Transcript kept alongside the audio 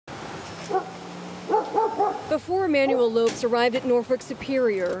Before Emmanuel Lopes arrived at Norfolk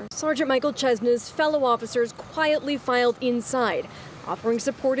Superior, Sergeant Michael Chesna's fellow officers quietly filed inside, offering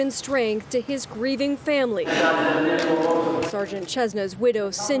support and strength to his grieving family. Sergeant Chesna's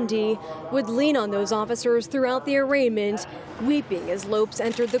widow, Cindy, would lean on those officers throughout the arraignment, weeping as Lopes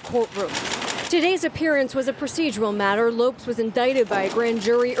entered the courtroom. Today's appearance was a procedural matter. Lopes was indicted by a grand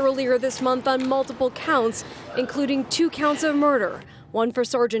jury earlier this month on multiple counts, including 2 counts of murder. One for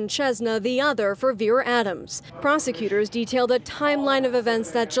Sergeant Chesna, the other for Vera Adams. Prosecutors detailed a timeline of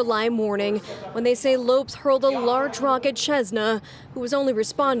events that July morning when they say Lopes hurled a large rock at Chesna, who was only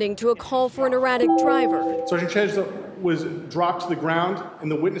responding to a call for an erratic driver. Sergeant Chesna was dropped to the ground, and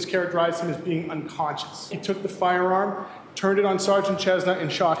the witness characterized him as being unconscious. He took the firearm, turned it on Sergeant Chesna,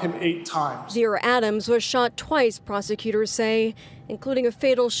 and shot him 8 times. Vera Adams was shot twice, prosecutors say, including a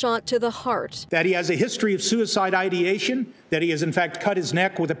fatal shot to the heart. That he has a history of suicide ideation, that he has in fact cut his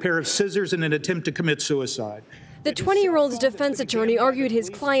neck with a pair of scissors in an attempt to commit suicide. The 20-year-old's defense attorney argued his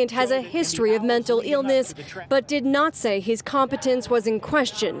client has a history of mental illness, but did not say his competence was in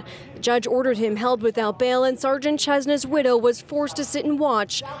question. The judge ordered him held without bail, and Sergeant Chesna's widow was forced to sit and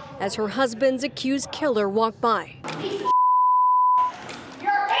watch as her husband's accused killer walked by.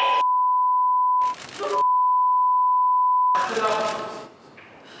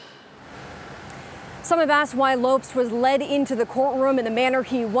 Some have asked why Lopes was led into the courtroom in the manner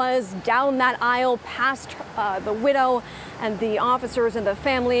he was, down that aisle past the widow and the officers and the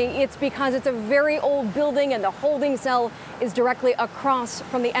family. It's because it's a very old building and the holding cell is directly across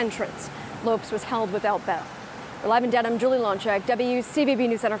from the entrance. Lopes was held without bail. We're live in Dedham, Julie Lonchek, WCVB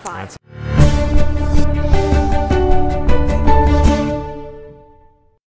News Center 5.